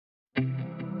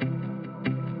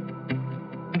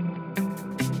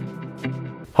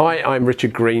Hi, I'm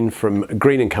Richard Green from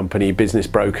Green & Company Business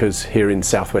Brokers here in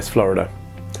Southwest Florida,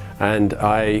 and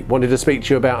I wanted to speak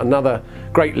to you about another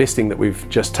great listing that we've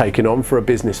just taken on for a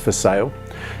business for sale.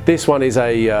 This one is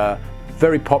a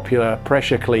very popular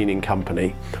pressure cleaning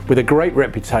company with a great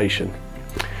reputation.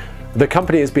 The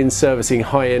company has been servicing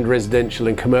high-end residential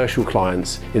and commercial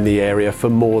clients in the area for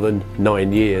more than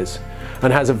 9 years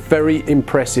and has a very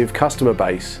impressive customer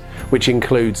base, which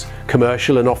includes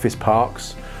commercial and office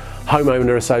parks,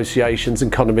 homeowner associations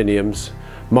and condominiums,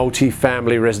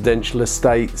 multi-family residential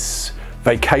estates,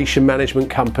 vacation management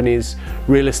companies,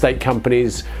 real estate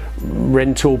companies,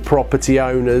 rental property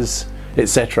owners,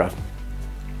 etc.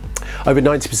 Over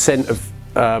 90%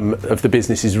 of the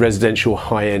business is residential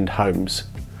high-end homes,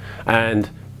 and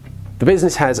the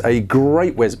business has a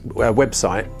great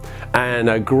website and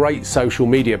a great social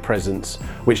media presence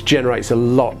which generates a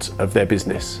lot of their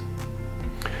business.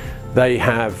 They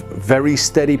have very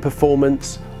steady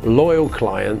performance, loyal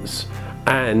clients,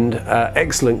 and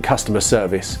excellent customer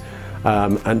service,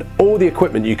 and all the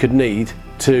equipment you could need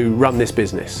to run this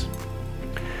business.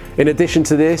 In addition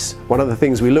to this, one of the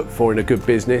things we look for in a good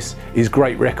business is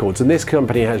great records, and this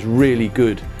company has really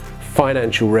good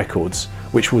financial records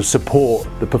which will support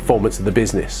the performance of the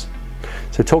business.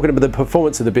 So talking about the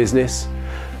performance of the business,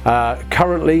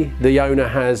 currently the owner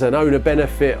has an owner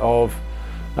benefit of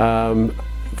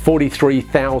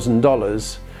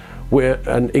 $43,000,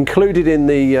 and included in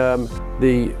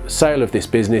the sale of this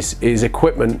business is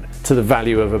equipment to the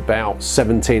value of about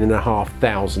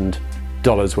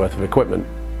 $17,500 worth of equipment.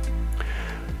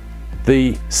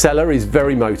 The seller is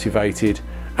very motivated,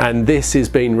 and this has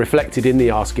been reflected in the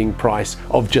asking price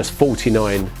of just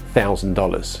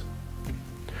 $49,000.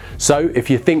 So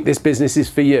if you think this business is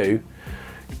for you,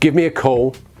 give me a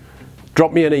call,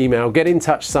 drop me an email, get in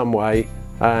touch some way,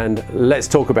 and let's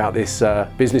talk about this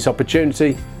business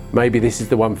opportunity. Maybe this is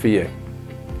the one for you.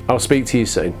 I'll speak to you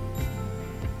soon.